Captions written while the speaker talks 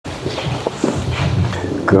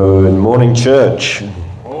Good morning, church.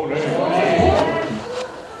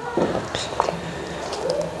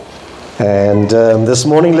 And this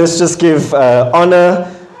morning, let's just give honor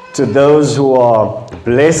to those who are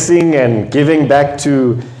blessing and giving back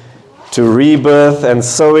to Rebirth and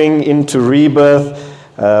sowing into Rebirth.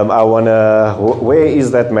 I want to, where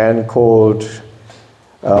is that man called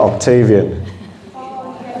Octavian?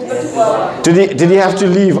 Did he have to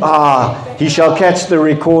leave? He shall catch the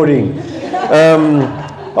recording.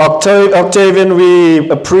 Octavian, we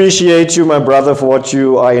appreciate you, my brother, for what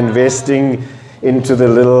you are investing into the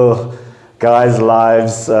little guys'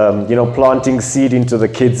 lives. Planting seed into the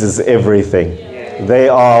kids is everything. They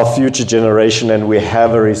are our future generation, and we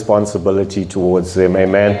have a responsibility towards them.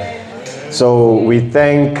 Amen. So we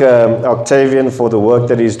thank Octavian for the work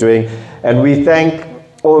that he's doing, and we thank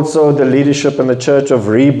also the leadership in the Church of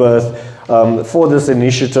Rebirth for this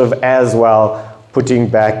initiative as well, putting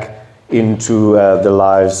back into the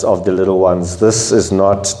lives of the little ones. This is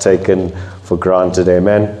not taken for granted.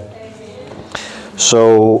 Amen.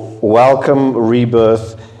 So welcome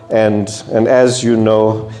Rebirth, and as you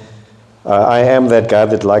know, I am that guy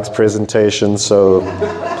that likes presentations, so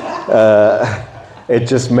it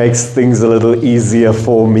just makes things a little easier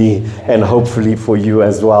for me and hopefully for you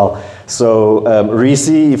as well. So Reese,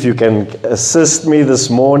 if you can assist me this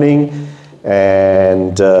morning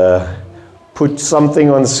and put something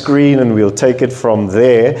on screen, and we'll take it from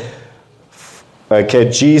there.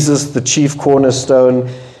 Okay, Jesus, the chief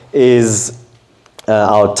cornerstone, is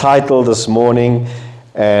our title this morning,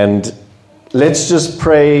 and let's just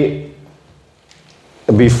pray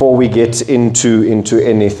before we get into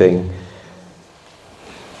anything.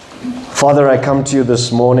 Father, I come to you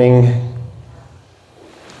this morning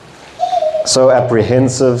so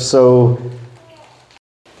apprehensive, so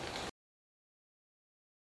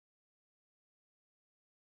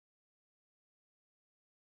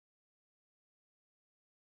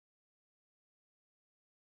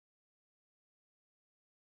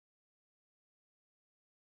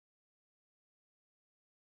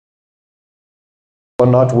are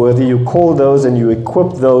not worthy. You call those and you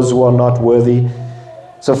equip those who are not worthy.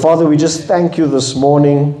 So Father, we just thank you this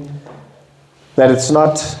morning that it's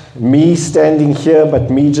not me standing here, but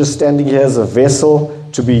me just standing here as a vessel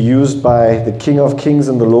to be used by the King of Kings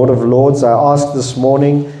and the Lord of Lords. I ask this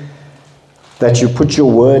morning that you put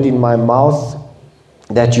your word in my mouth,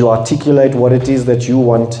 that you articulate what it is that you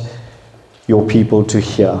want your people to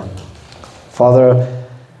hear. Father,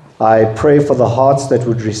 I pray for the hearts that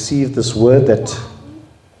would receive this word, that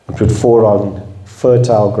it would fall on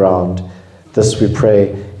fertile ground. This we pray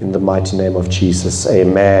in the mighty name of Jesus.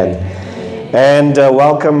 Amen. And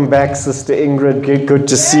welcome back, Sister Ingrid. Good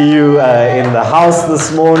to see you in the house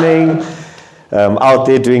this morning, out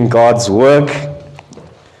there doing God's work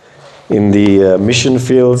in the mission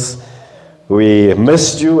fields. We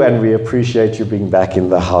missed you, and we appreciate you being back in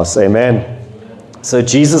the house. Amen. So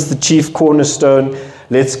Jesus, the chief cornerstone,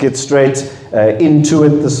 let's get straight into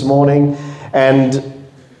it this morning. And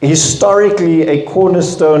historically, a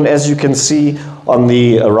cornerstone, as you can see on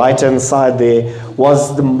the right-hand side there,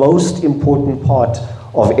 was the most important part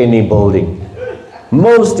of any building.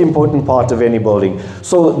 Most important part of any building.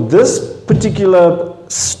 So this particular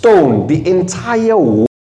stone, the entire wall,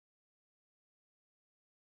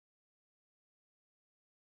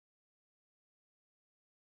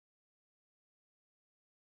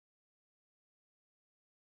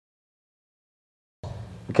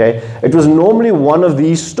 okay, it was normally one of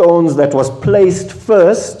these stones that was placed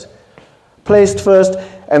first,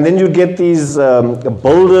 and then you'd get these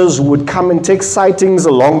builders who would come and take sightings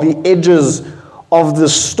along the edges of the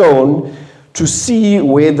stone to see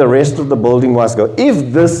where the rest of the building was going.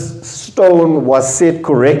 If this stone was set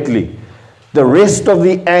correctly, the rest of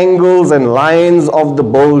the angles and lines of the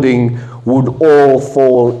building would all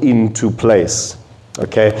fall into place.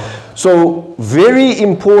 Okay, so very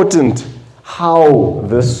important how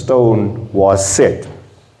this stone was set.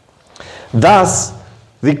 Thus,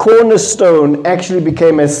 the cornerstone actually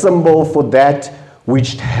became a symbol for that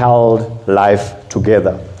which held life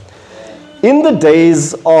together. In the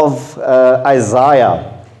days of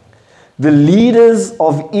Isaiah, the leaders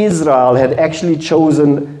of Israel had actually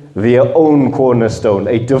chosen their own cornerstone,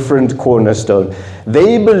 a different cornerstone.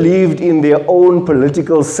 They believed in their own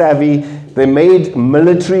political savvy. They made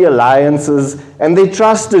military alliances, and they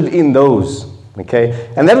trusted in those. Okay,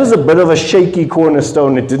 and that was a bit of a shaky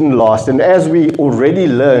cornerstone. It didn't last, and as we already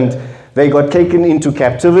learned, they got taken into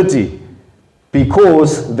captivity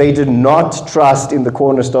because they did not trust in the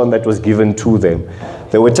cornerstone that was given to them.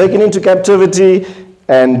 They were taken into captivity,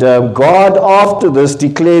 and God after this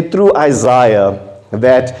declared through Isaiah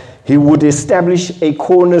that He would establish a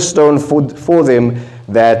cornerstone for them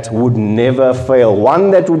that would never fail.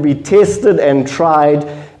 One that would be tested and tried,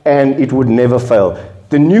 and it would never fail.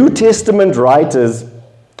 The New Testament writers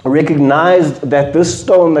recognized that this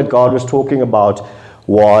stone that God was talking about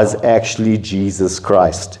was actually Jesus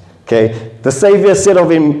Christ. Okay, the Savior said of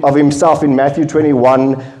himself in Matthew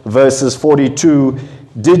 21 verses 42,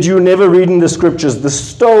 "Did you never read in the scriptures, the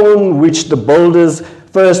stone which the builders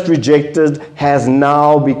first rejected has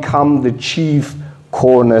now become the chief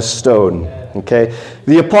cornerstone." Okay,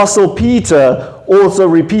 the Apostle Peter also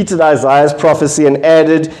repeated Isaiah's prophecy and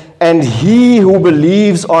added, "And he who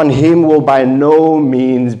believes on him will by no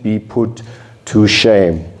means be put to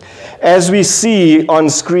shame." As we see on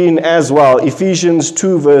screen as well, Ephesians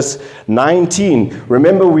 2 verse 19.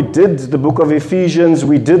 Remember, we did the book of Ephesians,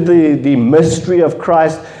 we did the mystery of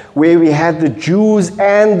Christ, where we had the Jews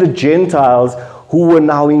and the Gentiles who were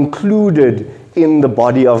now included in the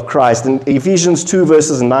body of Christ. And Ephesians 2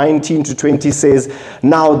 verses 19 to 20 says,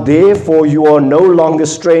 "Now therefore you are no longer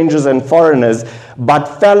strangers and foreigners,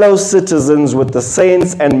 but fellow citizens with the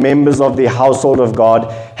saints and members of the household of God,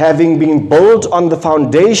 having been built on the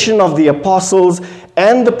foundation of the apostles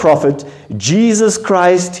and the prophet, Jesus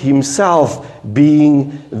Christ himself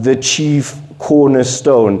being the chief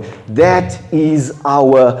cornerstone." That is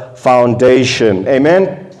our foundation. Amen?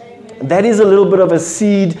 That is a little bit of a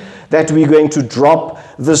seed that we're going to drop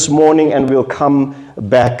this morning, and we'll come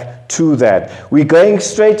back to that. We're going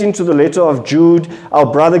straight into the letter of Jude. Our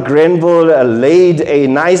brother Grenville laid a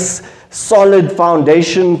nice solid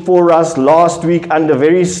foundation for us last week under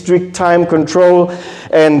very strict time control,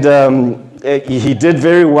 and he did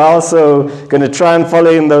very well, so going to try and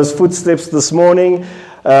follow in those footsteps this morning.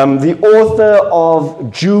 The author of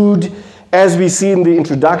Jude, as we see in the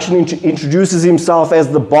introduction, introduces himself as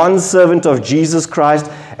the bondservant of Jesus Christ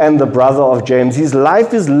and the brother of James. His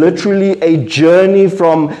life is literally a journey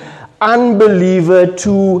from unbeliever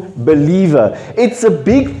to believer. It's a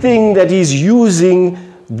big thing that he's using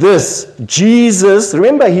this. Jesus,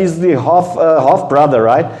 remember he's the half brother,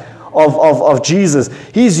 right, of Jesus.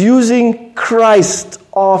 He's using Christ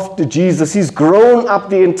after Jesus. He's grown up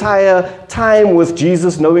the entire time with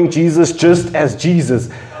Jesus, knowing Jesus just as Jesus.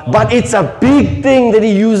 But it's a big thing that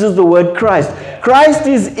he uses the word Christ. Christ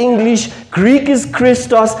is English, Greek is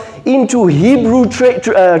Christos, into Hebrew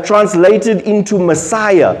translated into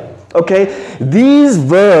Messiah. Okay? These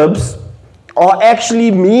verbs are actually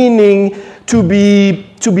meaning to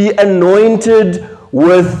be anointed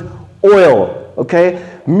with oil. Okay?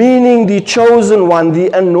 Meaning the chosen one, the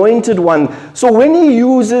anointed one. So when he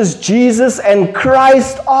uses Jesus and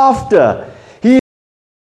Christ after,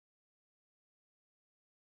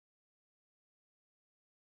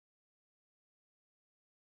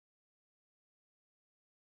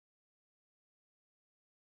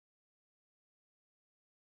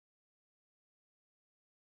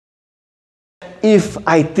 if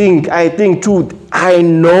I think too, I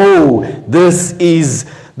know this is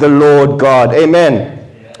the Lord God. Amen.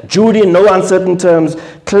 Jude in no uncertain terms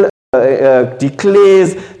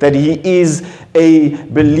declares that he is a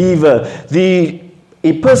believer. The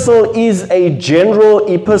epistle is a general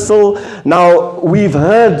epistle. Now, we've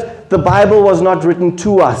heard the Bible was not written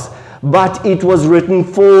to us, but it was written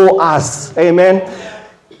for us. Amen.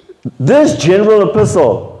 This general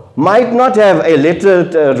epistle might not have a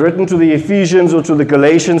letter written to the Ephesians or to the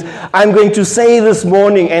Galatians. I'm going to say this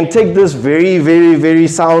morning, and take this very, very, very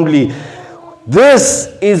soundly, this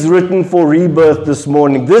is written for rebirth this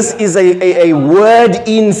morning. This is a word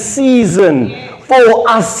in season for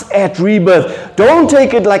us at rebirth. Don't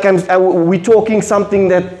take it like we're talking something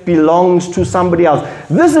that belongs to somebody else.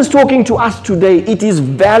 This is talking to us today. It is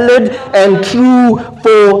valid and true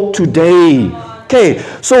for today. Okay,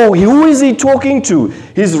 so who is he talking to?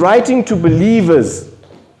 He's writing to believers.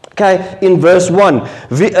 Okay, in verse 1.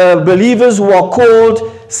 Believers who are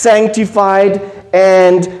called, sanctified,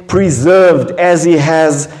 and preserved, as he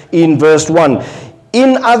has in verse 1.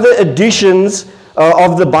 In other editions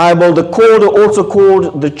of the Bible, the called are also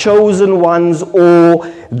called the chosen ones or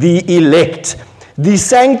the elect. The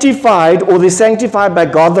sanctified, or the sanctified by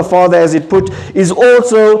God the Father, as it put, is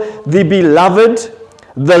also the beloved,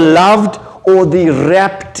 the loved, or the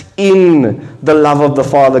wrapped in the love of the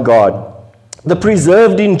Father God. The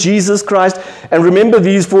preserved in Jesus Christ, and remember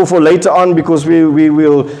these for later on, because we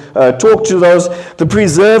will talk to those. The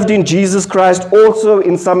preserved in Jesus Christ, also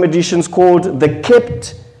in some editions called the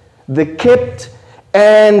kept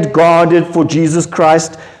and guarded for Jesus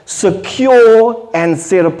Christ, secure and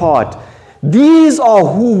set apart. These are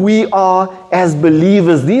who we are as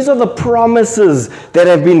believers. These are the promises that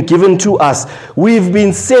have been given to us. We've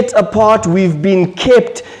been set apart. We've been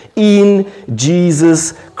kept in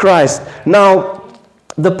Jesus Christ. Now,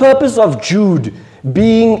 the purpose of Jude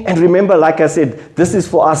being, and remember, like I said, this is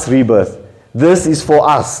for us, Rebirth. This is for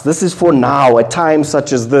us. This is for now, at times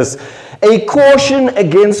such as this. A caution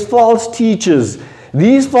against false teachers.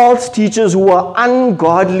 These false teachers who are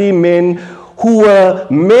ungodly men, who were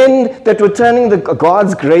men that were turning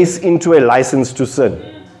God's grace into a license to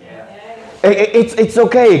sin. It's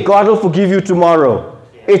okay. God will forgive you tomorrow.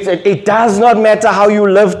 It does not matter how you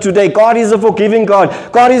live today. God is a forgiving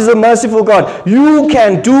God. God is a merciful God. You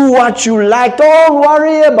can do what you like. Don't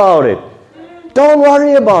worry about it. Don't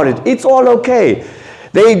worry about it. It's all okay.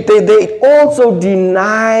 They also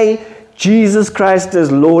deny Jesus Christ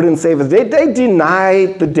as Lord and Savior. They deny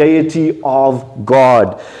the deity of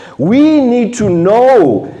God. We need to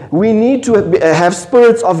know. We need to have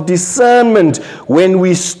spirits of discernment when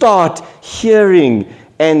we start hearing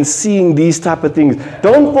and seeing these type of things.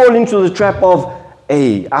 Don't fall into the trap of,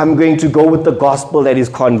 hey, I'm going to go with the gospel that is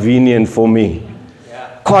convenient for me.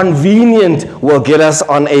 Yeah. Convenient will get us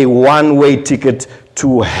on a one-way ticket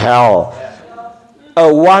to hell.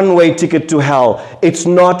 A one-way ticket to hell. It's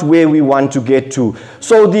not where we want to get to.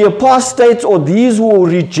 So the apostates, or these who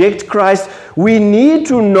reject Christ, we need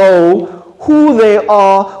to know who they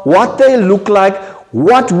are, what they look like,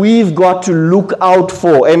 what we've got to look out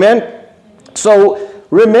for. Amen? So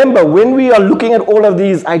remember, when we are looking at all of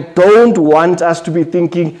these, I don't want us to be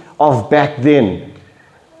thinking of back then.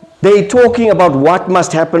 They're talking about what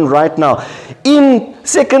must happen right now. In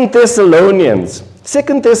 2 Thessalonians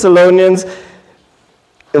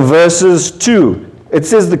verses 2, it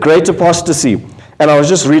says the great apostasy. And I was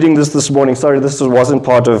just reading this morning. Sorry, this wasn't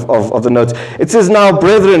part of the notes. It says, now,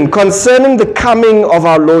 brethren, concerning the coming of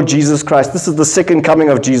our Lord Jesus Christ, this is the second coming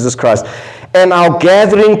of Jesus Christ, and our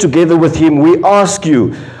gathering together with him, we ask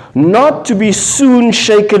you not to be soon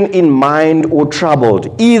shaken in mind or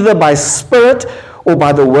troubled, either by spirit or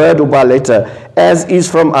by the word or by letter, as is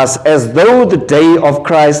from us, as though the day of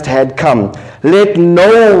Christ had come. Let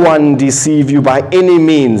no one deceive you by any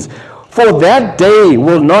means, for that day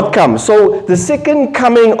will not come. So the second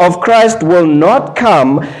coming of Christ will not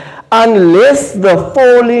come unless the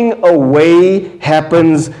falling away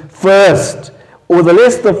happens first. Or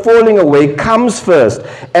unless the falling away comes first,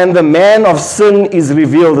 and the man of sin is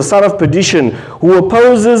revealed, the son of perdition, who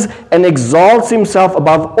opposes and exalts himself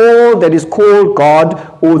above all that is called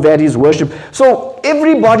God or that is worshipped. So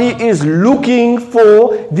everybody is looking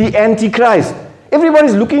for the Antichrist.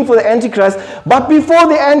 Everybody's looking for the Antichrist. But before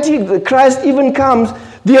the Antichrist even comes,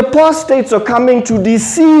 the apostates are coming to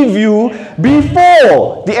deceive you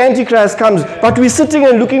before the Antichrist comes. But we're sitting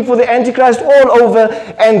and looking for the Antichrist all over,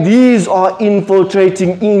 and these are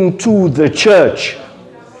infiltrating into the church.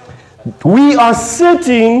 We are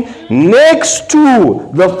sitting next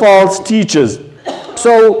to the false teachers.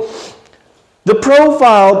 So, the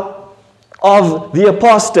profile of the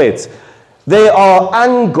apostates, they are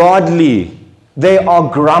ungodly. They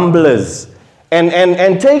are grumblers.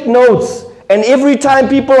 And take notes. And every time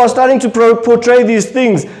people are starting to portray these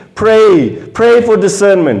things, pray for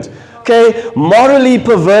discernment. Okay? Morally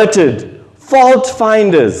perverted, fault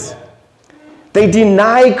finders. They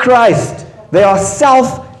deny Christ. They are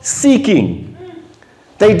self-seeking.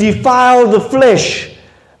 They defile the flesh.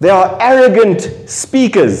 They are arrogant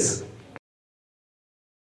speakers.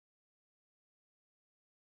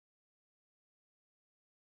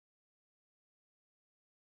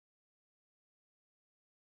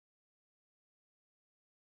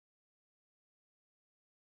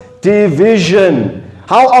 Division.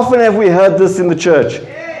 How often have we heard this in the church?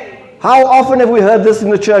 How often have we heard this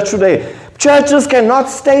in the church today? Churches cannot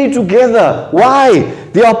stay together. Why?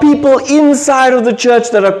 There are people inside of the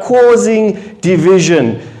church that are causing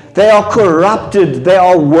division. They are corrupted. They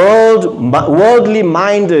are worldly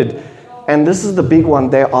minded. And this is the big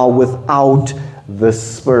one. They are without the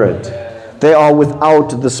Spirit. They are without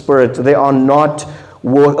the Spirit. They are not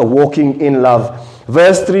walking in love.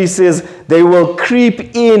 Verse 3 says, they will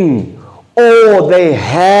creep in, or they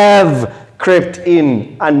have crept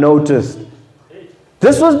in unnoticed.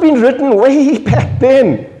 This was being written way back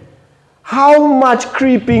then. How much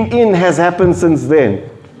creeping in has happened since then?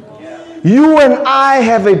 You and I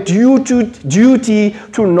have a duty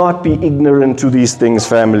to not be ignorant to these things,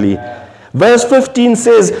 family. Verse 15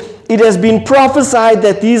 says, it has been prophesied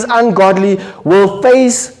that these ungodly will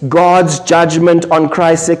face God's judgment on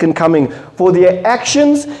Christ's second coming for their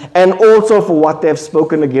actions and also for what they've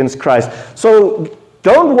spoken against Christ. So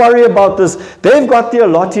don't worry about this. They've got their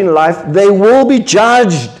lot in life. They will be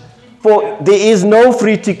judged. For there is no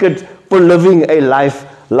free ticket for living a life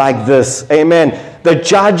like this. Amen. The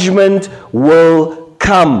judgment will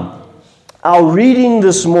come. Our reading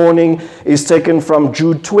this morning is taken from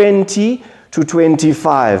Jude 20 to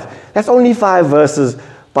 25. That's only 5 verses,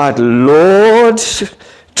 but Lord,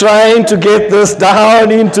 trying to get this down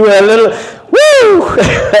into a little, woo!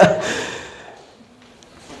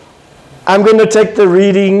 I'm going to take the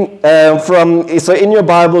reading so in your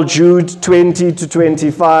Bible, Jude 20 to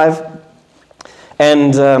 25.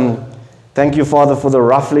 And thank you, Father, for the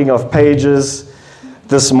ruffling of pages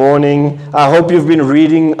this morning. I hope you've been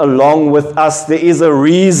reading along with us. There is a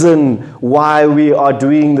reason why we are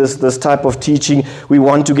doing this type of teaching. We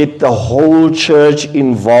want to get the whole church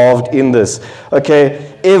involved in this.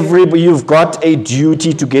 Okay, you've got a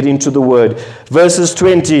duty to get into the Word. Verses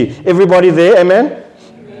 20. Everybody there? Amen?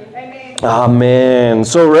 Amen. Amen.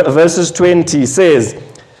 So verses 20 says,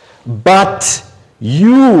 "But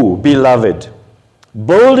you, beloved,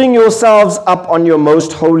 building yourselves up on your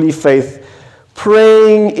most holy faith,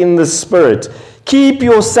 praying in the Spirit, keep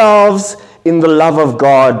yourselves in the love of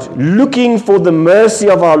God, looking for the mercy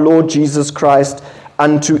of our Lord Jesus Christ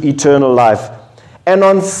unto eternal life. And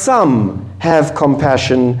on some have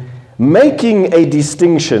compassion, making a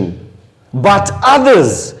distinction, but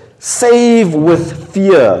others save with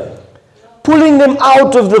fear, pulling them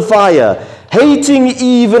out of the fire, hating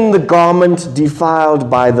even the garment defiled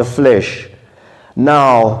by the flesh.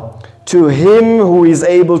 Now, to him who is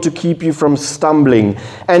able to keep you from stumbling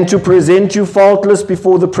and to present you faultless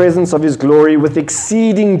before the presence of his glory with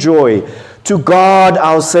exceeding joy, to God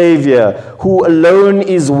our Savior, who alone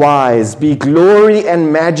is wise, be glory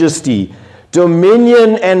and majesty,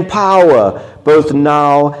 dominion and power, both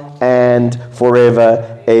now and forever.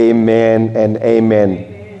 Amen and amen."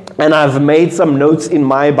 And I've made some notes in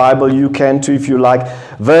my Bible. You can too if you like.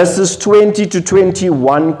 Verses 20 to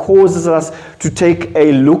 21 causes us to take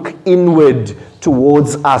a look inward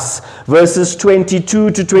towards us. Verses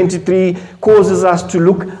 22 to 23 causes us to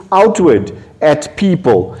look outward at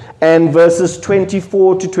people. And verses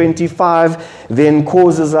 24 to 25 then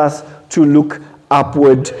causes us to look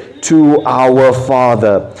upward to our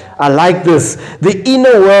Father. I like this. The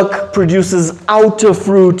inner work produces outer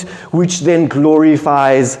fruit, which then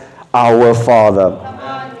glorifies our Father.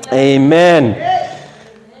 Amen.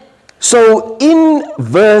 So in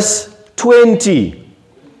verse 20,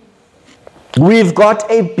 we've got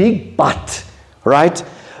a big but, right?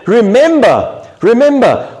 Remember,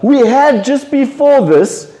 we had just before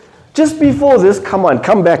this, come on,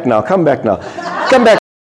 come back now. Come back.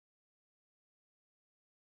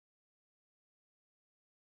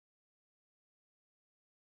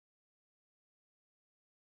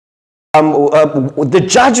 The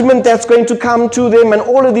judgment that's going to come to them and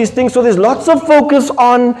all of these things. So there's lots of focus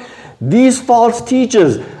on these false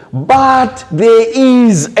teachers. But there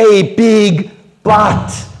is a big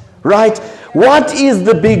but, right? What is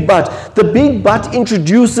the big but? The big but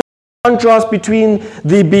introduces a contrast between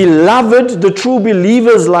the beloved, the true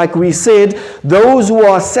believers, like we said, those who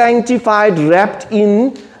are sanctified, wrapped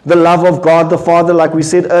in the love of God the Father, like we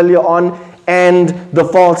said earlier on, and the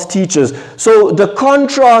false teachers. So the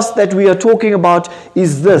contrast that we are talking about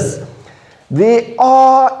is this. There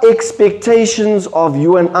are expectations of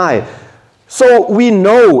you and I. So we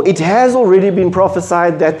know it has already been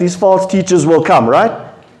prophesied that these false teachers will come, right?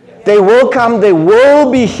 They will come, they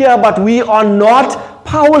will be here, but we are not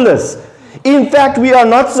powerless. In fact, we are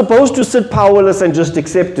not supposed to sit powerless and just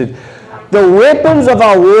accept it. The weapons of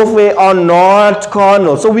our warfare are not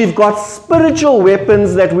carnal. So we've got spiritual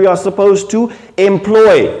weapons that we are supposed to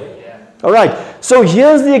employ. All right. So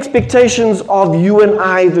here's the expectations of you and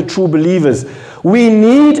I, the true believers. We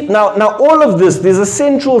need, now all of this, there's a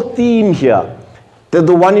central theme here. The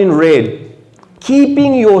one in red.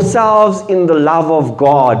 Keeping yourselves in the love of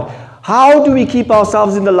God. How do we keep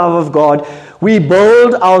ourselves in the love of God? We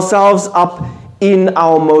build ourselves up in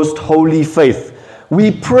our most holy faith. We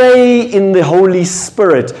pray in the Holy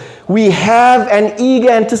Spirit. We have an eager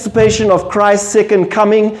anticipation of Christ's second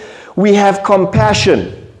coming. We have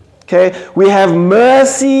compassion. Okay? We have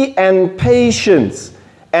mercy and patience.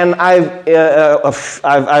 And I've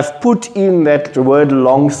put in that word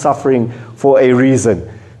long-suffering for a reason.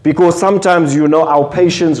 Because sometimes, our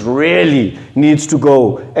patience really needs to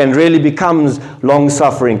go and really becomes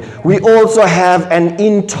long-suffering. We also have an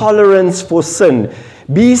intolerance for sin.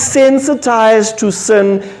 Be sensitized to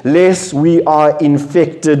sin, lest we are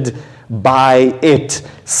infected by it.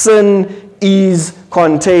 Sin is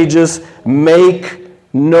contagious. Make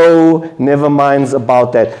no never minds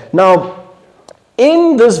about that. Now,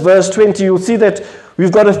 in this verse 20, you'll see that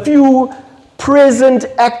we've got a few present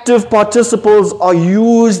active participles are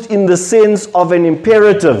used in the sense of an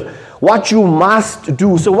imperative. what you must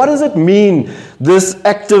do. So what does it mean, this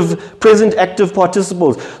present active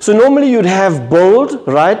participles? So normally you'd have build,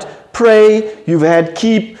 right? Pray, you've had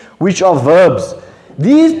keep, which are verbs.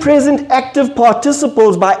 These present active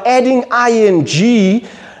participles, by adding ing,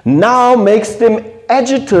 now makes them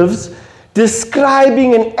adjectives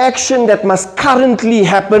describing an action that must currently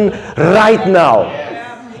happen right now.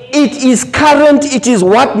 It is current, it is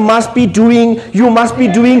what you must be doing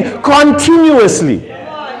continuously.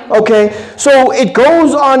 Okay, so it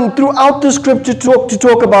goes on throughout the scripture to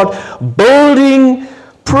talk about building,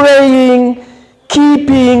 praying,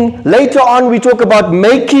 keeping. Later on we talk about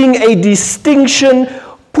making a distinction,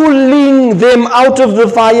 pulling them out of the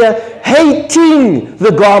fire, hating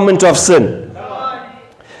the garment of sin.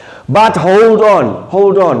 But hold on.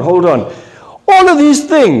 All of these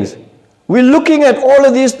things, we're looking at all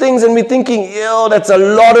of these things and we're thinking, that's a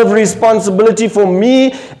lot of responsibility for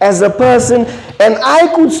me as a person. And I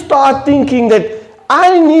could start thinking that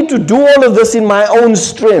I need to do all of this in my own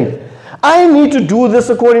strength. I need to do this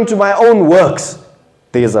according to my own works.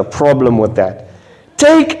 There's a problem with that.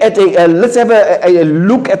 Let's have a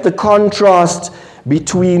look at the contrast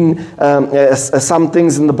between some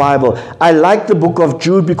things in the Bible. I like the book of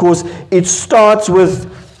Jude because it starts with,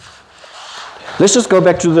 let's just go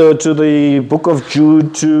back to the book of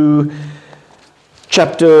Jude, to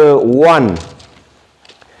chapter 1.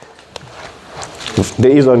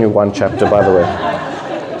 There is only one chapter, by the way.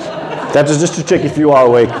 That is just to check if you are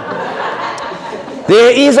awake.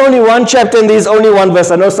 There is only one chapter and there is only one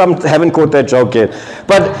verse. I know some haven't caught that joke yet.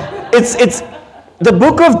 But it's the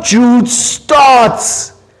book of Jude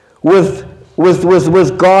starts with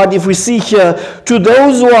God. If we see here, to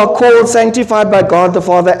those who are called, sanctified by God the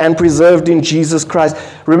Father, and preserved in Jesus Christ.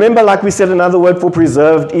 Remember, like we said, another word for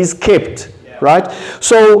preserved is kept, right?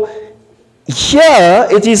 So here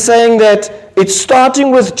it is saying that it's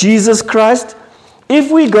starting with Jesus Christ.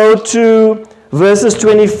 If we go to verses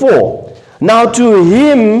 24, now to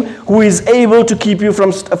him who is able to keep you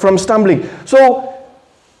from stumbling. So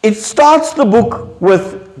it starts the book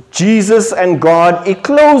with Jesus and God. It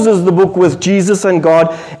closes the book with Jesus and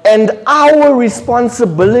God. And our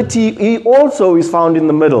responsibility also is found in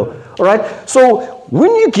the middle. All right? So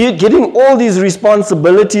when you're getting all these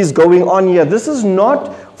responsibilities going on here, this is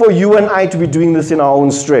not for you and I to be doing this in our own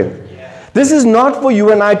strength. This is not for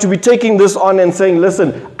you and I to be taking this on and saying,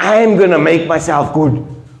 listen, I'm going to make myself good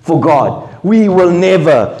for God. We will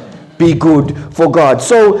never be good for God.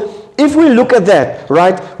 So if we look at that,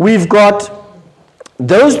 right, we've got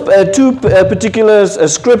those two particular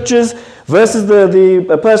scriptures versus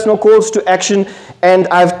the personal calls to action, and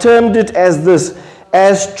I've termed it as this: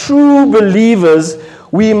 as true believers,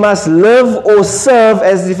 we must live or serve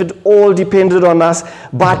as if it all depended on us,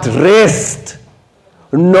 but rest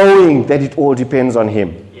knowing that it all depends on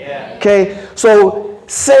Him. Yeah. Okay, so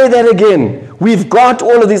say that again. We've got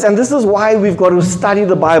all of this, and this is why we've got to study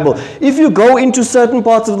the Bible. If you go into certain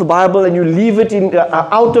parts of the Bible and you leave it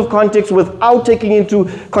out of context without taking into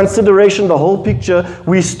consideration the whole picture,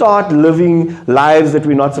 we start living lives that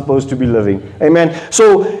we're not supposed to be living. Amen.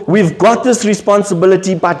 So we've got this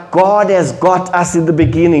responsibility, but God has got us in the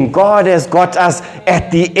beginning. God has got us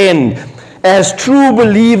at the end. As true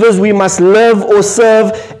believers, we must live or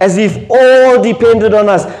serve as if all depended on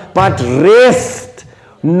us, but rest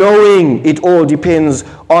knowing it all depends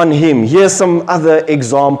on Him. Here's some other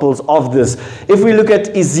examples of this. If we look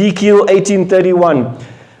at Ezekiel 18:31,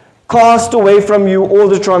 cast away from you all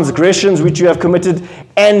the transgressions which you have committed,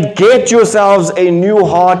 and get yourselves a new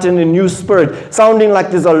heart and a new spirit. Sounding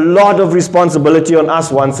like there's a lot of responsibility on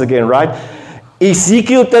us once again, right?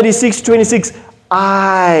 Ezekiel 36:26,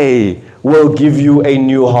 I will give you a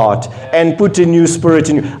new heart and put a new spirit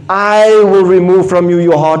in you. I will remove from you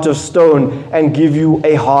your heart of stone and give you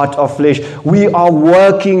a heart of flesh. We are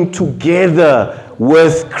working together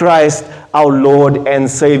with Christ, our Lord and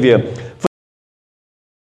Savior.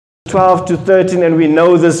 12 to 13, and we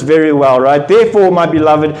know this very well, right? Therefore, my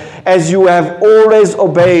beloved, as you have always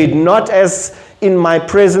obeyed, not as in my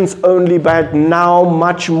presence only, but now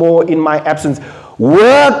much more in my absence,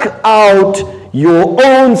 work out your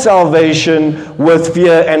own salvation with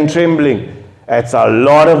fear and trembling. It's a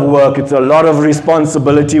lot of work. It's a lot of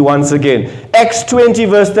responsibility once again. Acts 20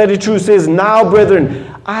 verse 32 says, now, brethren,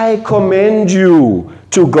 I commend you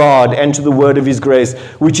to God and to the word of His grace,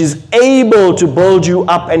 which is able to build you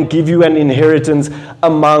up and give you an inheritance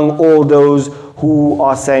among all those who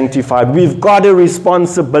are sanctified. We've got a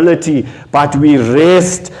responsibility, but we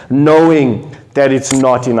rest knowing that it's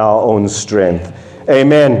not in our own strength.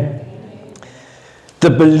 Amen. The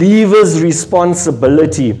believer's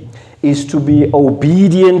responsibility is to be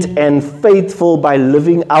obedient and faithful by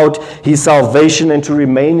living out his salvation and to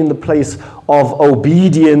remain in the place of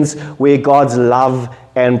obedience where God's love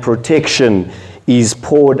and protection is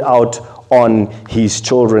poured out on his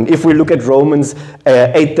children. If we look at Romans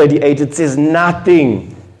 8:38, it says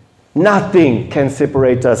nothing can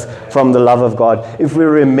separate us from the love of God. If we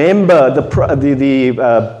remember the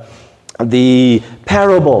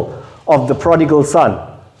parable of the prodigal son,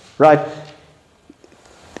 right?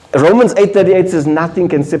 Romans 8:38 says nothing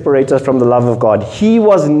can separate us from the love of God. He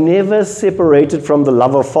was never separated from the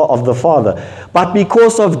love of the Father. But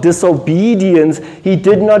because of disobedience, he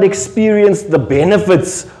did not experience the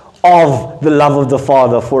benefits of the love of the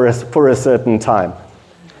Father for a certain time.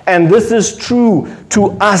 And this is true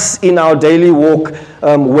to us in our daily walk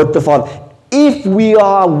with the Father. If we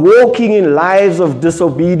are walking in lives of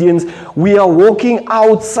disobedience, we are walking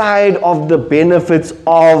outside of the benefits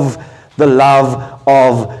of the love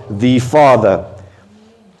of the Father.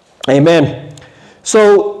 Amen.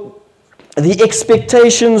 So, the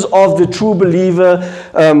expectations of the true believer,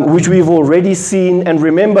 which we've already seen, and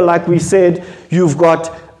remember, like we said, you've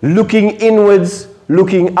got looking inwards,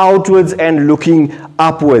 looking outwards, and looking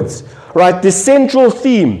upwards. Right? The central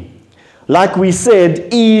theme, like we said,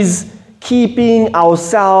 is keeping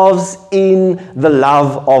ourselves in the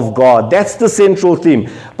love of God. That's the central theme.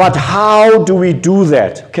 But how do we do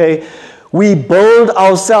that? Okay? We build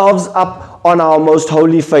ourselves up on our most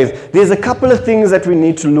holy faith. There's a couple of things that we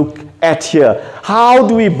need to look at here. How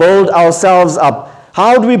do we build ourselves up?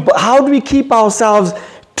 How do we keep ourselves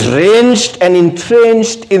drenched and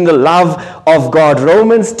entrenched in the love of God?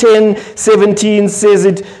 Romans 10:17 says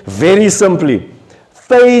it very simply.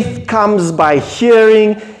 Faith comes by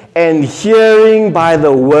hearing, and hearing by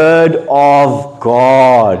the word of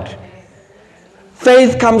God.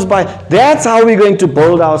 Faith comes by, that's how we're going to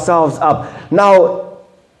build ourselves up. Now,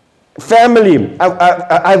 family,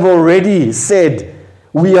 I've already said,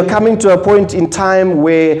 we are coming to a point in time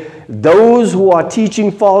where those who are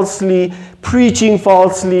teaching falsely, preaching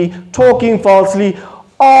falsely, talking falsely,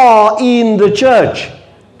 are in the church.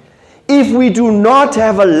 If we do not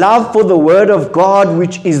have a love for the word of God,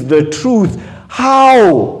 which is the truth,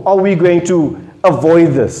 how are we going to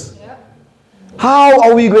avoid this? How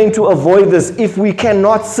are we going to avoid this if we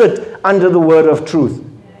cannot sit under the word of truth?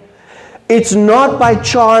 It's not by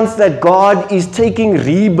chance that God is taking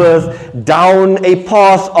rebirth down a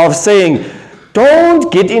path of saying,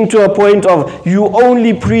 don't get into a point of you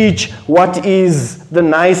only preach what is the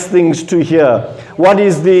nice things to hear, what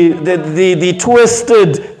is the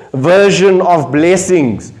twisted version of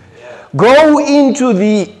blessings. Go into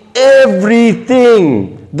the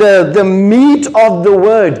everything, the meat of the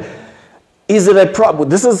word. Is it a problem?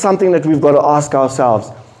 This is something that we've got to ask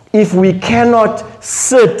ourselves. If we cannot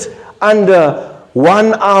sit under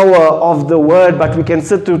 1 hour of the word, but we can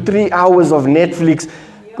sit through 3 hours of Netflix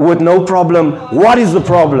with no problem, what is the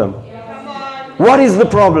problem? What is the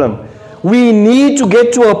problem? We need to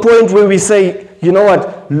get to a point where we say, you know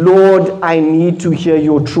what, Lord, I need to hear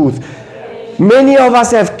your truth. Many of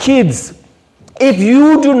us have kids. If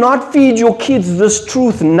you do not feed your kids this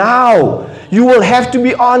truth now, you will have to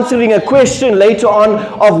be answering a question later on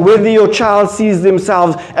of whether your child sees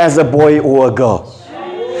themselves as a boy or a girl.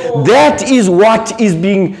 That is what is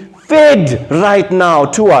being fed right now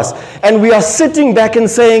to us. And we are sitting back and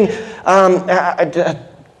saying,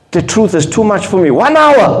 the truth is too much for me. 1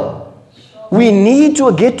 hour. We need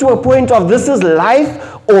to get to a point of this is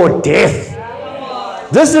life or death.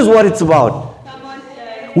 This is what it's about.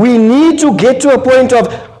 We need to get to a point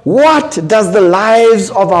of what does the lives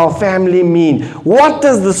of our family mean? What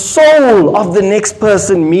does the soul of the next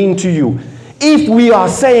person mean to you? If we are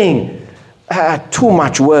saying too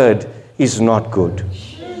much word is not good.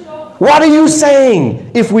 What are you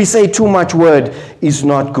saying if we say too much word is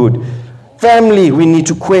not good? Family, we need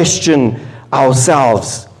to question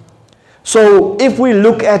ourselves. So if we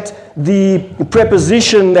look at the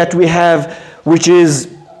preposition that we have, which is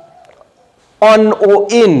on or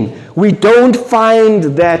in, we don't find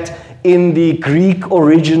that in the Greek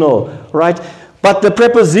original, right? But the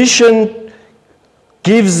preposition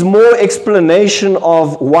gives more explanation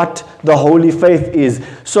of what the holy faith is.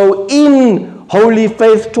 So in holy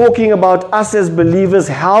faith, talking about us as believers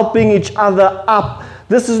helping each other up.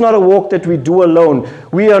 This is not a walk that we do alone.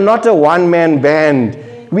 We are not a one-man band.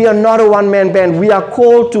 We are not a one-man band. We are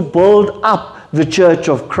called to build up the church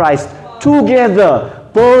of Christ together,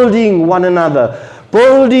 building one another.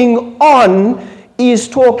 Building on is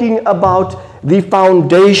talking about the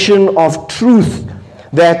foundation of truth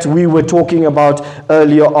that we were talking about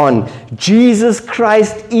earlier on. Jesus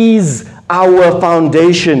Christ is our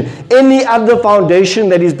foundation. Any other foundation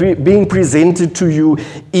that is being presented to you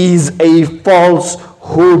is a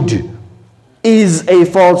falsehood.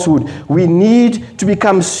 We need to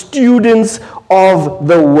become students of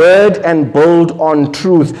the word and build on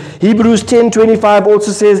truth. Hebrews 10:25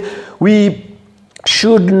 also says, we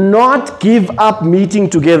should not give up meeting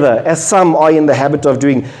together, as some are in the habit of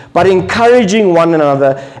doing, but encouraging one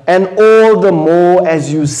another, and all the more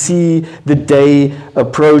as you see the day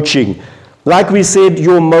approaching. Like we said,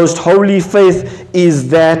 your most holy faith is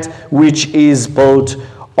that which is built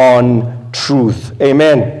on truth.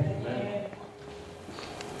 Amen.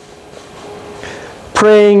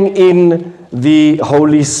 Praying in the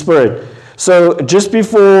Holy Spirit. So just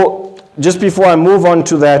before I move on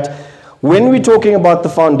to that, when we're talking about the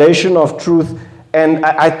foundation of truth, and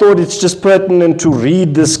I thought it's just pertinent to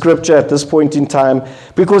read this scripture at this point in time,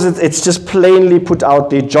 because it's just plainly put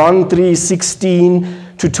out there. John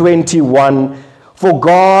 3:16-21. For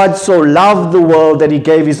God so loved the world that he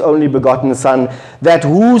gave his only begotten Son, that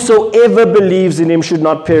whosoever believes in him should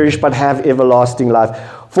not perish but have everlasting life.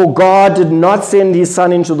 For God did not send his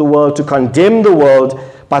Son into the world to condemn the world,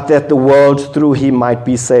 but that the world through him might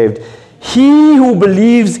be saved. He who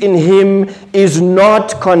believes in him is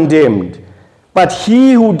not condemned, but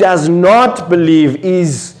he who does not believe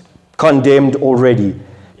is condemned already,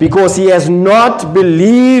 because he has not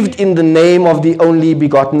believed in the name of the only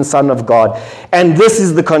begotten Son of God. And this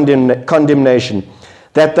is the condemnation,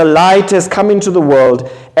 that the light has come into the world,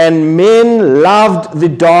 and men loved the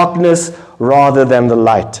darkness rather than the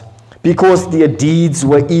light, because their deeds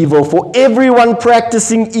were evil. For everyone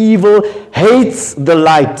practicing evil hates the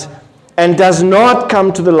light, and does not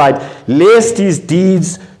come to the light, lest his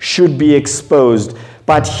deeds should be exposed.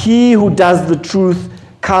 But he who does the truth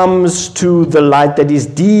comes to the light, that his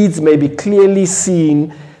deeds may be clearly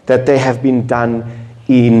seen, that they have been done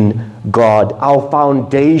in God. Our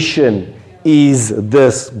foundation is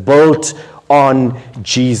this, built on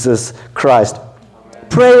Jesus Christ.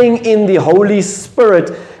 Praying in the Holy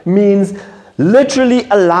Spirit means literally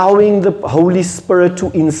allowing the Holy Spirit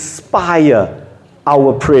to inspire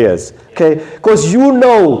our prayers. Okay? Because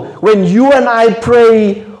when you and I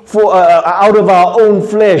pray for out of our own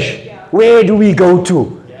flesh, where do we go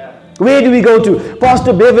to? Where do we go to?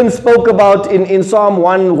 Pastor Bevan spoke about in Psalm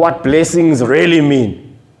 1 what blessings really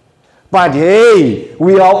mean. But hey,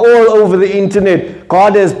 we are all over the internet.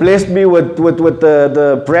 God has blessed me with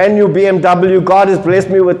the brand new BMW. God has blessed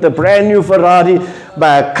me with the brand new Ferrari.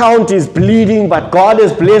 My account is bleeding, but God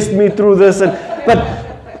has blessed me through this. But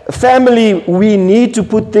family, we need to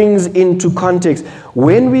put things into context.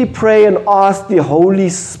 When we pray and ask the Holy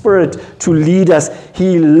Spirit to lead us,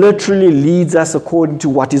 he literally leads us according to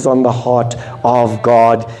what is on the heart of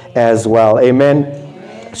God as well. Amen.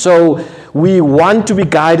 So we want to be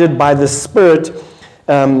guided by the Spirit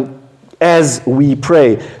as we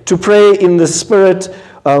pray. To pray in the Spirit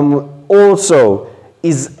also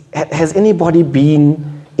has anybody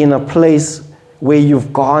been in a place where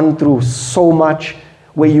you've gone through so much,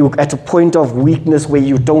 where you're at a point of weakness, where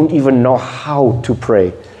you don't even know how to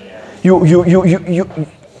pray? Your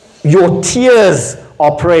tears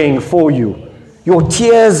are praying for you. Your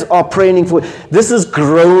tears are praying for you. This is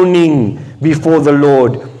groaning before the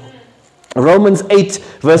Lord. Romans 8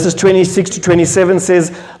 verses 26-27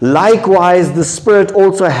 says, likewise the Spirit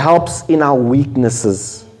also helps in our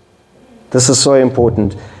weaknesses. This is so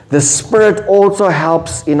important. The Spirit also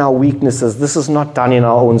helps in our weaknesses. This is not done in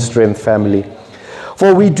our own strength, family.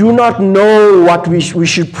 For we do not know what we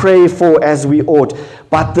should pray for as we ought,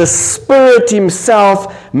 but the Spirit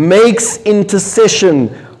himself makes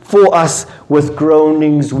intercession for us with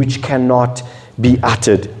groanings which cannot be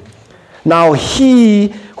uttered. Now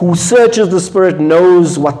he who searches the Spirit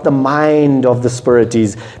knows what the mind of the Spirit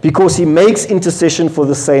is, because he makes intercession for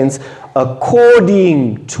the saints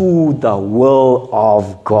according to the will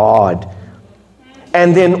of God.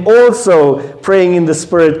 And then also praying in the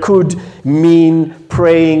Spirit could mean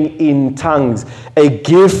praying in tongues, a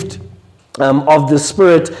gift of the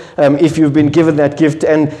Spirit, if you've been given that gift,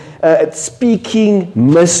 and speaking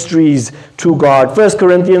mysteries to God. 1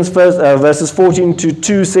 Corinthians verses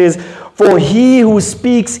 14-2 says, for he who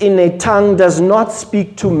speaks in a tongue does not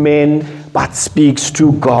speak to men, but speaks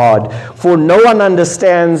to God. For no one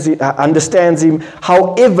understands him.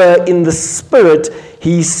 However, in the Spirit,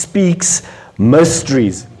 he speaks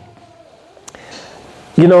mysteries.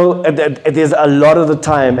 There's a lot of the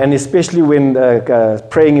time, and especially when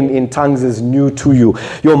praying in tongues is new to you,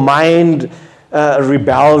 your mind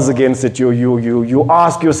rebels against it. You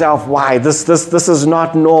ask yourself why. This is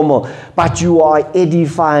not normal. But you are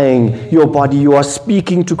edifying your body. You are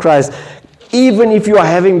speaking to Christ. Even if you are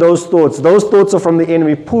having those thoughts are from the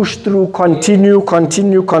enemy. Push through, continue.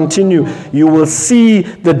 You will see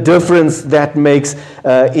the difference that makes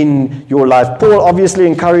in your life. Paul obviously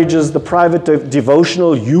encourages the private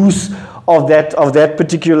devotional use of that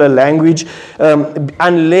particular language,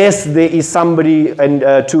 unless there is somebody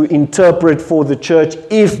to interpret for the church,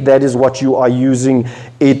 if that is what you are using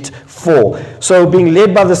it for. So being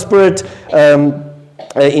led by the Spirit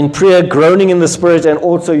in prayer, groaning in the Spirit, and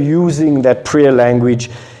also using that prayer language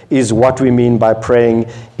is what we mean by praying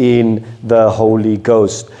in the Holy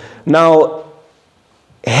Ghost. Now,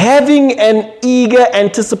 having an eager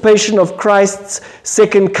anticipation of Christ's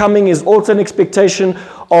second coming is also an expectation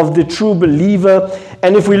of the true believer.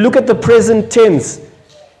 And if we look at the present tense,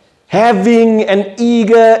 having an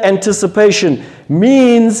eager anticipation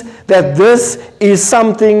means that this is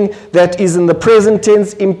something that is in the present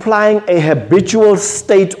tense, implying a habitual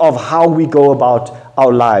state of how we go about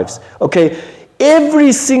our lives. Okay,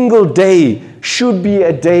 every single day should be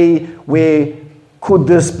a day where, could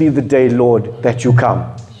this be the day, Lord, that you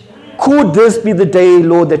come? Could this be the day,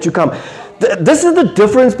 Lord, that you come? This is the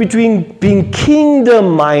difference between being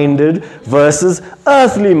kingdom-minded versus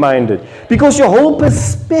earthly-minded. Because your whole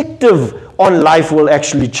perspective on life will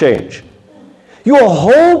actually change. Your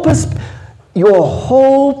whole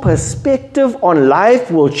perspective on life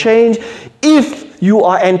will change if you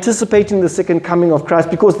are anticipating the second coming of Christ,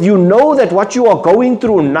 because you know that what you are going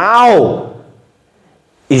through now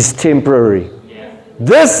is temporary.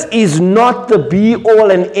 This is not the be-all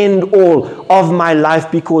and end-all of my life,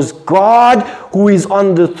 because God, who is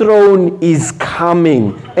on the throne, is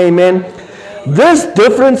coming. Amen. This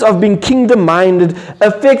difference of being kingdom-minded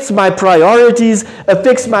affects my priorities,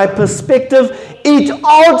 affects my perspective. It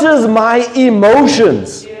alters my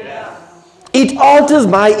emotions. It alters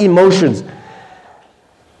my emotions.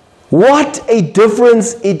 What a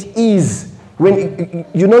difference it is when,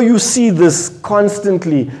 you see this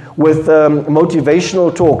constantly with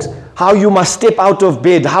motivational talks. How you must step out of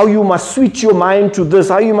bed, how you must switch your mind to this,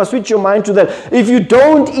 how you must switch your mind to that. If you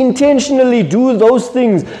don't intentionally do those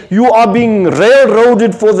things, you are being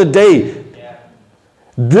railroaded for the day.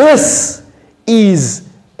 This is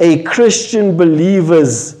a Christian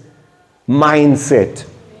believer's mindset.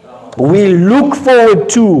 We look forward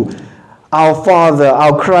to our Father,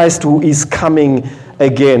 our Christ, who is coming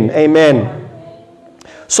again. Amen.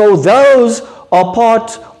 So those are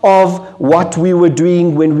part of what we were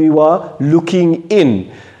doing when we were looking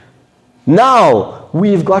in. Now,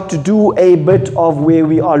 we've got to do a bit of where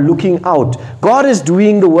we are looking out. God is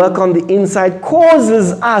doing the work on the inside,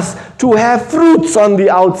 causes us to have fruits on the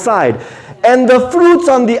outside. And the fruits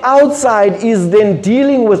on the outside is then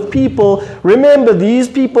dealing with people. Remember, these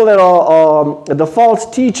people that are the false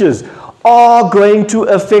teachers are going to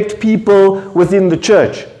affect people within the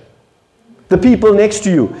church. The people next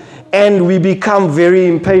to you. And we become very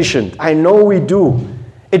impatient. I know we do.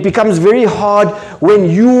 It becomes very hard when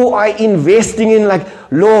you are investing in, like,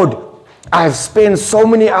 Lord, I've spent so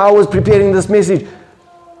many hours preparing this message.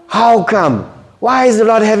 How come? Why is it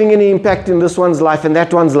not having any impact in this one's life and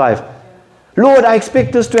that one's life? Lord, I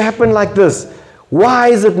expect this to happen like this. Why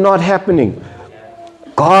is it not happening?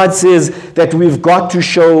 God says that we've got to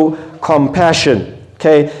show compassion.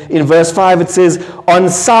 Okay, in verse 5 it says, on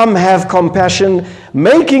some have compassion,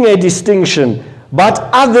 making a distinction, but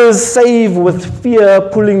others save with fear,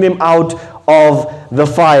 pulling them out of the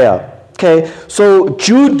fire. Okay, so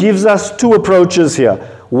Jude gives us two approaches here.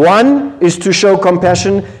 One is to show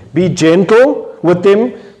compassion, be gentle with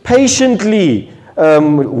them, patiently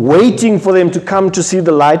waiting for them to come to see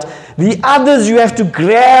the light. The others you have to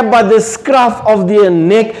grab by the scruff of their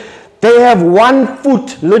neck. They have one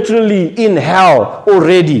foot literally in hell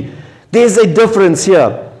already. There's a difference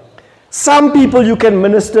here. Some people you can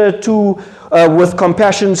minister to with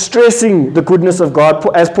compassion, stressing the goodness of God,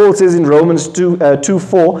 as Paul says in Romans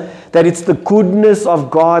 2:4, that it's the goodness of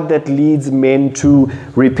God that leads men to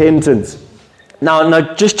repentance.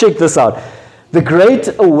 Now just check this out. The Great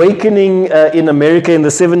Awakening in America in the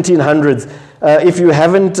 1700s, if you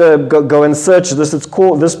haven't, go and search this. It's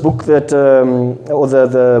called this book that, or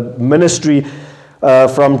the ministry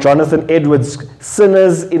from Jonathan Edwards,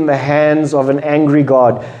 Sinners in the Hands of an Angry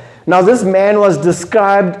God. Now, this man was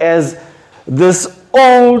described as this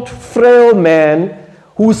old, frail man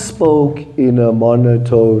who spoke in a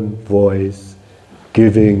monotone voice,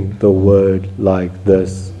 giving the word like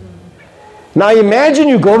this. Now, imagine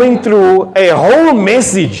you going through a whole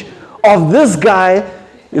message of this guy.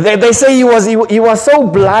 They say he was so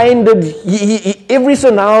blinded, he every so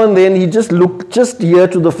now and then he just looked just here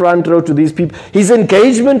to the front row to these people. His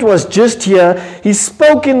engagement was just here. He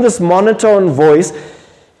spoke in this monotone voice.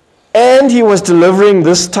 And he was delivering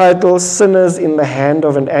this title, Sinners in the Hand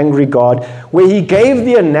of an Angry God, where he gave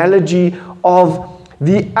the analogy of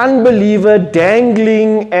the unbeliever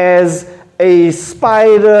dangling as a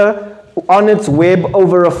spider on its web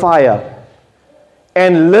over a fire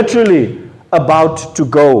and literally about to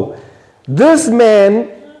go. This man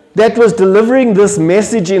that was delivering this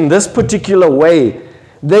message in this particular way,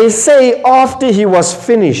 they say after he was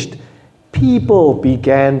finished, people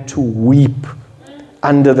began to weep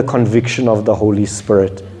under the conviction of the Holy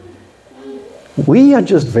Spirit. We are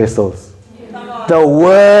just vessels. The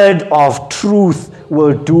word of truth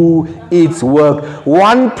will do its work.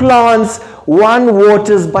 One plants, one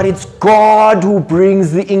waters, but it's God who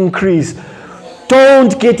brings the increase.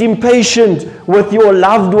 Don't get impatient with your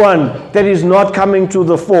loved one that is not coming to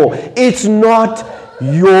the fore. It's not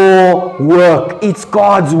your work, it's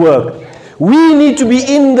God's work. We need to be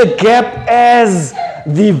in the gap as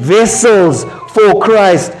the vessels for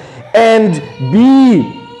Christ and be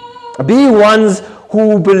ones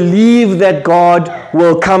who believe that God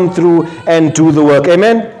will come through and do the work.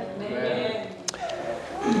 Amen?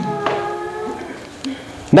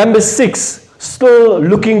 Number 6, still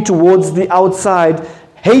looking towards the outside,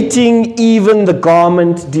 hating even the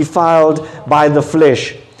garment defiled by the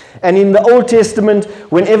flesh. And in the Old Testament,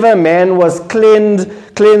 whenever a man was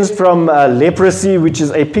cleansed from leprosy, which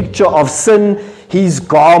is a picture of sin, his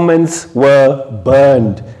garments were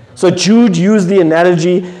burned. So Jude used the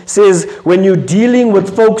analogy, says, when you're dealing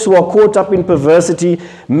with folks who are caught up in perversity,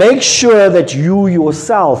 make sure that you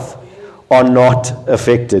yourself are not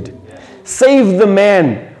affected. Save the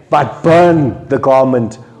man, but burn the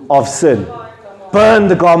garment of sin. Burn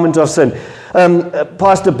the garment of sin.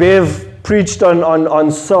 Pastor Bev preached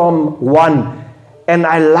on Psalm 1, and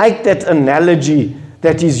I like that analogy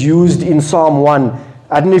that is used in Psalm 1.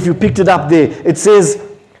 I don't know if you picked it up there. It says,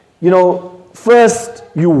 first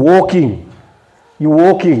you're walking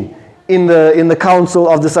in the counsel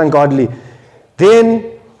of the ungodly.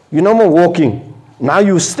 Then you're no more walking. Now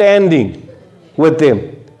you're standing with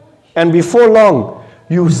them. And before long,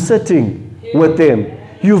 you're sitting with them.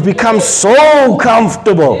 You've become so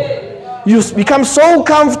comfortable. You've become so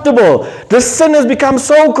comfortable. The sin has become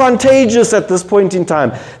so contagious at this point in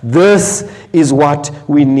time. This is what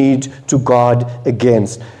we need to guard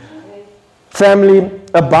against. Family,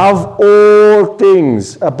 above all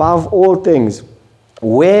things,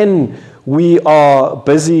 when we are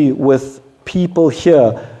busy with people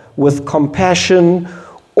here, with compassion,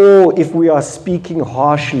 or if we are speaking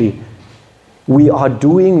harshly, we are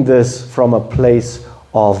doing this from a place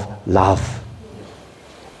of love.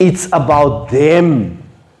 It's about them,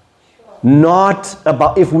 not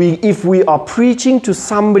about, if we are preaching to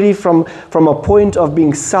somebody from a point of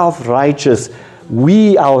being self-righteous,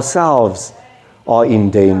 we ourselves are in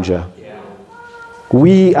danger.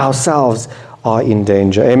 We ourselves are in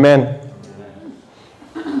danger. Amen.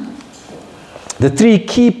 The 3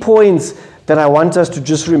 key points that I want us to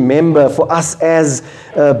just remember for us as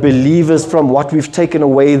believers from what we've taken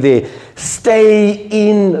away there. Stay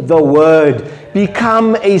in the Word.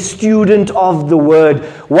 Become a student of the Word.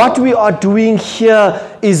 What we are doing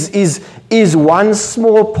here is one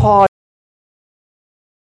small part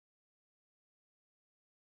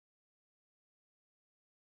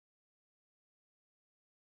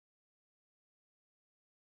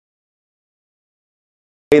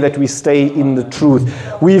that we stay in the truth.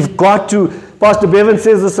 We've got to, Pastor Bevan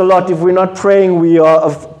says this a lot, if we're not praying, we are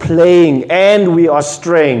playing and we are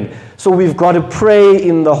straying. So we've got to pray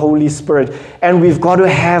in the Holy Spirit, and we've got to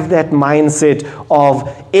have that mindset of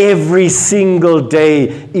every single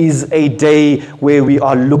day is a day where we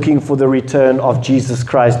are looking for the return of Jesus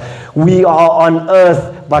Christ. We are on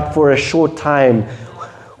earth, but for a short time.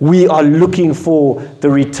 We are looking for the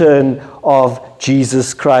return of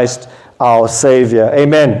Jesus Christ, our Savior.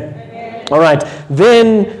 Amen. Amen. All right.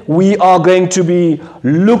 Then we are going to be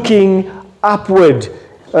looking upward.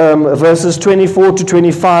 Verses 24 to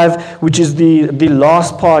 25, which is the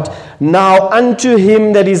last part. Now unto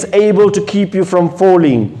him that is able to keep you from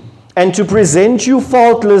falling, and to present you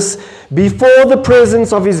faultless before the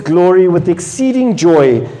presence of his glory with exceeding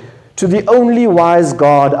joy, to the only wise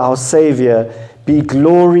God, our Savior, be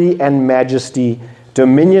glory and majesty,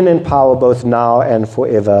 dominion and power, both now and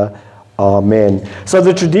forever. Amen. So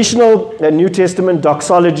the traditional New Testament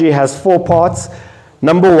doxology has 4 parts.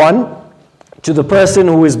 Number 1, to the person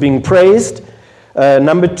who is being praised.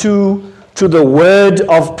 Number 2, to the word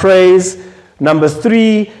of praise. Number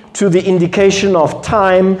 3, to the indication of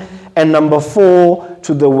time. And number 4,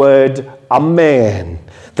 to the word Amen.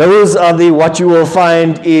 Those are what you will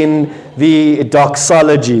find in the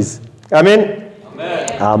doxologies. Amen?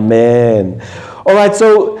 Amen. Amen. All right,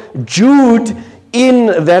 so Jude, in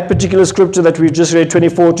that particular scripture that we've just read,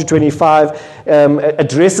 24 to 25,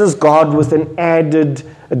 addresses God with an added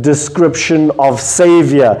description of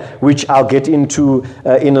Savior, which I'll get into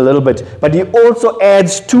in a little bit. But he also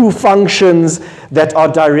adds two functions that are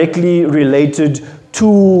directly related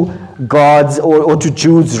to God's, or to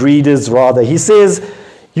Jude's readers rather. He says,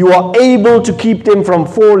 you are able to keep them from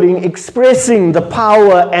falling, expressing the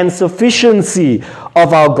power and sufficiency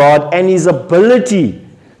of our God and His ability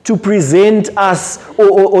to present us,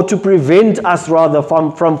 or to prevent us rather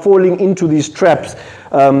from falling into these traps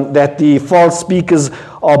that the false speakers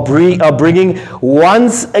are bringing.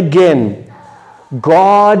 Once again,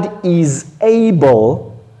 God is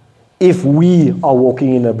able if we are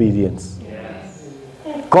walking in obedience.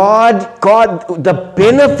 God, the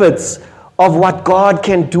benefits of what God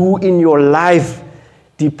can do in your life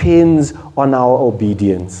depends on our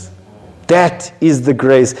obedience. That is the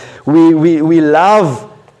grace. We love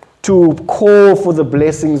to call for the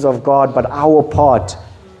blessings of God, but our part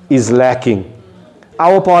is lacking.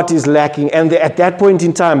 Our part is lacking. And at that point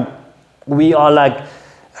in time, we are like,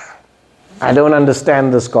 I don't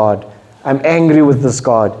understand this God. I'm angry with this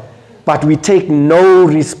God. But we take no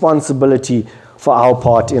responsibility for our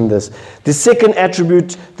part in this. The second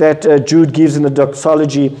attribute that Jude gives in the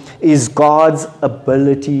doxology is God's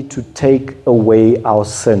ability to take away our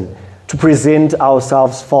sin, to present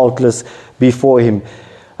ourselves faultless before Him.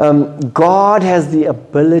 God has the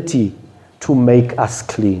ability to make us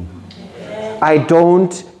clean. I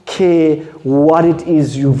don't care what it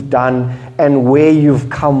is you've done and where you've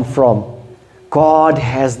come from. God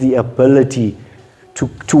has the ability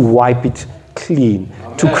to wipe it clean,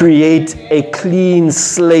 to create a clean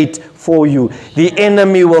slate for you. The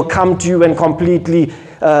enemy will come to you and completely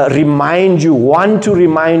want to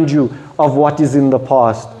remind you of what is in the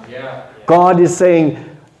past. God is saying,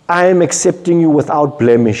 I am accepting you without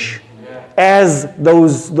blemish. As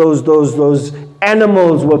those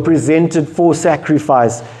animals were presented for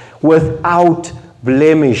sacrifice without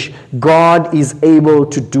blemish, God is able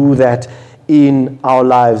to do that in our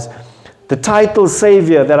lives. The title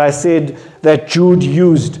Savior that I said that Jude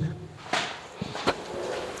used,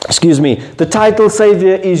 the title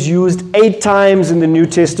Savior is used 8 times in the New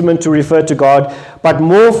Testament to refer to God, but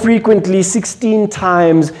more frequently, 16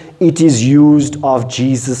 times, it is used of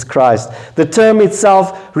Jesus Christ. The term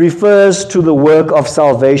itself refers to the work of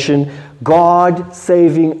salvation, God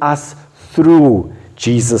saving us through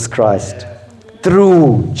Jesus Christ.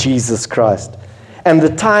 Through Jesus Christ. And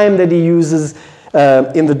the time that he uses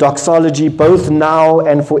in the doxology, both now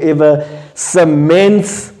and forever,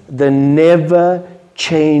 cements the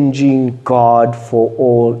never-changing God for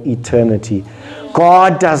all eternity.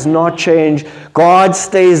 God does not change. God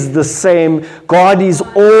stays the same. God is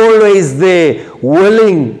always there,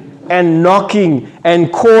 willing and knocking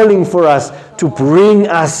and calling for us to bring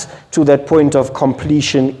us to that point of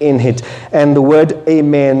completion in it. And the word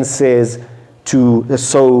amen says,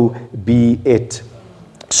 so be it.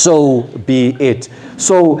 So be it.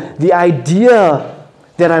 So the idea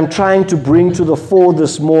that I'm trying to bring to the fore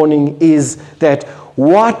this morning is that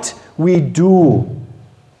what we do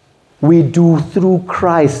through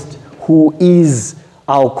Christ, who is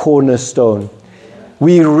our cornerstone.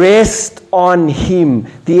 We rest on Him.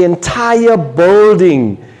 The entire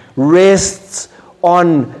building rests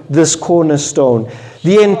on this cornerstone.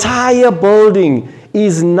 The entire building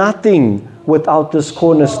is nothing without this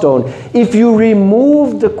cornerstone. If you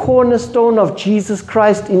remove the cornerstone of Jesus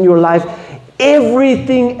Christ in your life,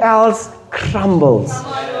 everything else crumbles.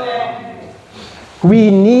 We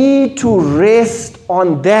need to rest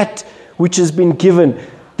on that which has been given.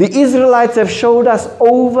 The Israelites have showed us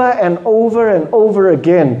over and over and over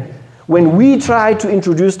again, when we try to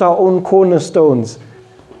introduce our own cornerstones,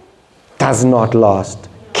 does not last,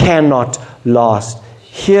 cannot last.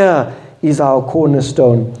 Here is our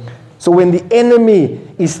cornerstone. So when the enemy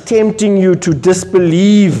is tempting you to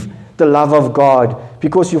disbelieve the love of God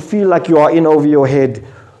because you feel like you are in over your head,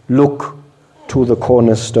 look to the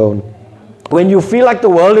cornerstone. When you feel like the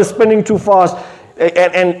world is spinning too fast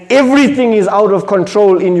and everything is out of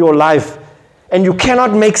control in your life and you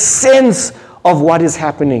cannot make sense of what is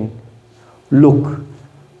happening, look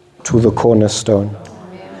to the cornerstone.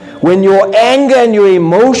 When your anger and your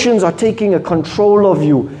emotions are taking a control of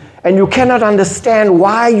you and you cannot understand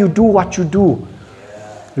why you do what you do,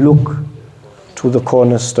 look to the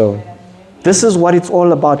cornerstone. This is what it's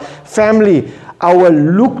all about. Family, our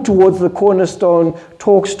look towards the cornerstone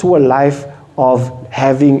talks to a life of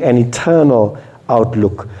having an eternal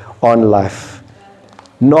outlook on life,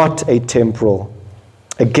 not a temporal.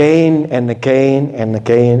 Again and again and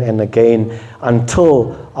again and again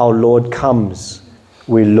until our Lord comes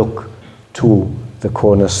we look to the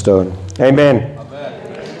cornerstone. Amen.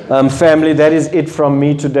 Family, that is it from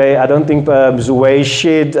me today. I don't think Zuwei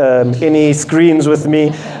shared any screens with me.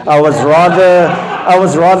 I was rather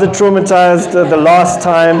traumatized the last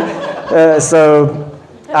time, so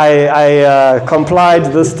I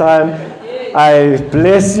complied this time. I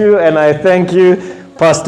bless you and I thank you, Pastor.